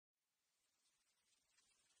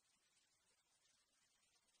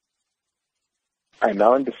I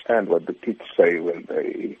now understand what the kids say when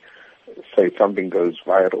they say something goes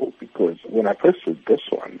viral, because when I posted this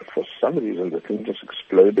one, for some reason the thing just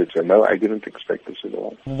exploded. So no, I didn't expect this at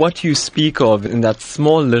all. What you speak of in that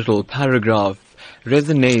small little paragraph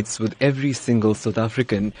resonates with every single South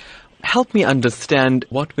African. Help me understand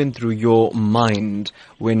what went through your mind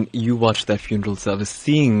when you watched that funeral service,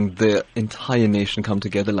 seeing the entire nation come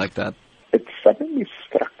together like that. It suddenly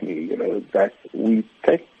struck me, that we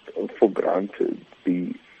take for granted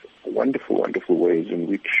the wonderful, wonderful ways in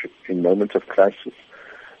which, in moments of crisis,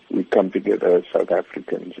 we come together as South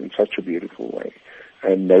Africans in such a beautiful way.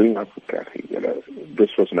 And knowing Uncle Kathy, this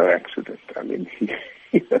was no accident. I mean,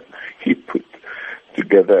 he put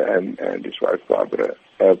together, and his wife Barbara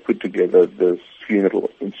put together this funeral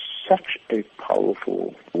in such a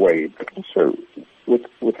powerful way, but also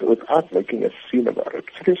without making a scene about it.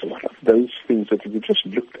 So there's a lot of those things that if you just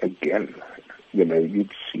looked again,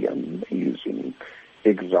 you'd see amazing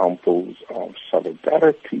examples of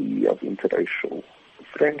solidarity, of interracial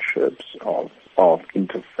friendships, of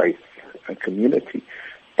interfaith community.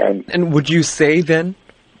 And would you say then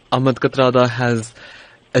THAT Kathrada has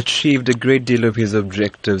achieved a great deal of his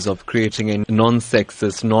objectives of creating a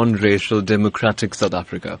non-sexist, non-racial, democratic South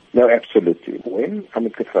Africa? No, absolutely. When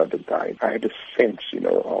THAT Kathrada died, I had a sense,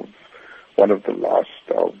 of one of the last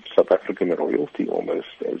of South African royalty, almost,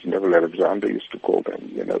 as Neville Alexander used to call them,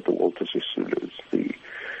 the Walter Sisulus,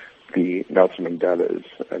 the Nelson Mandelas,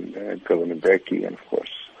 and Govan Mbeki, and of course,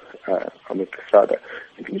 THAT Kathrada.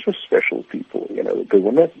 And these were special people, they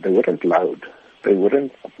weren't loud, they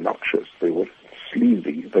weren't obnoxious, they weren't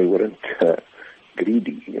sleazy, they weren't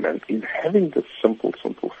greedy, in having this simple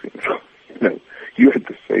funeral, you at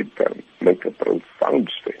the same time make a profound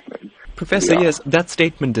statement. Professor, yes, that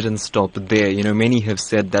statement didn't stop there. Many have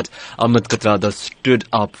said that THAT Kathrada stood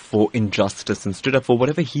up for injustice and stood up for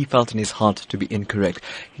whatever he felt in his heart to be incorrect.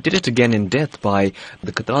 He did it again in death by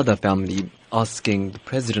the Kathrada family asking the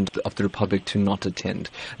President of the Republic to not attend.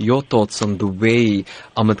 Your thoughts on the way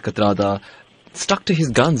THAT Kathrada stuck to his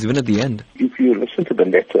guns even at the end? If you listen to the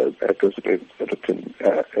letter that was written,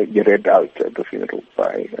 read out at the funeral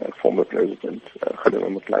by former President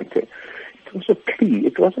Kgalema Motlanthe, it was a plea.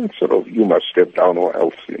 It wasn't sort of, you must step down or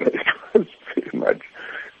else, It was very much,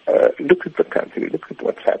 look at the country, look at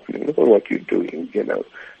what's happening, look at what you're doing,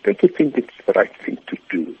 Don't you think it's the right thing to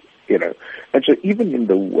do, And so even in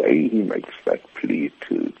the way he makes that plea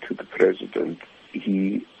to the President,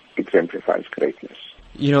 he exemplifies greatness.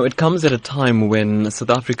 It comes at a time when South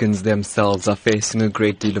Africans themselves are facing a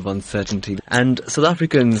great deal of uncertainty. And South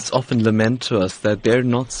Africans often lament to us that they're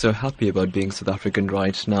not so happy about being South African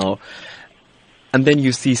right now. And then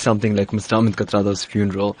you see something like Mr. THAT Kathrada's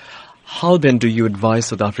funeral. How then do you advise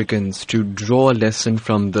South Africans to draw a lesson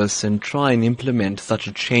from this and try and implement such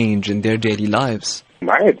a change in their daily lives?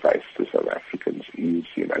 My advice to South Africans is,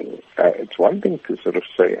 it's one thing to sort of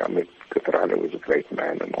say, THAT Kathrada was a great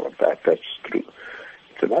man and all of that. That's true.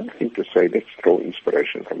 It's another thing to say, let's draw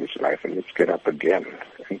inspiration from his life and let's get up again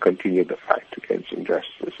and continue the fight against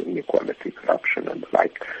injustice, inequality, corruption, and the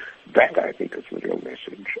like. That, I think, is the real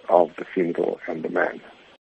message of the funeral and the man.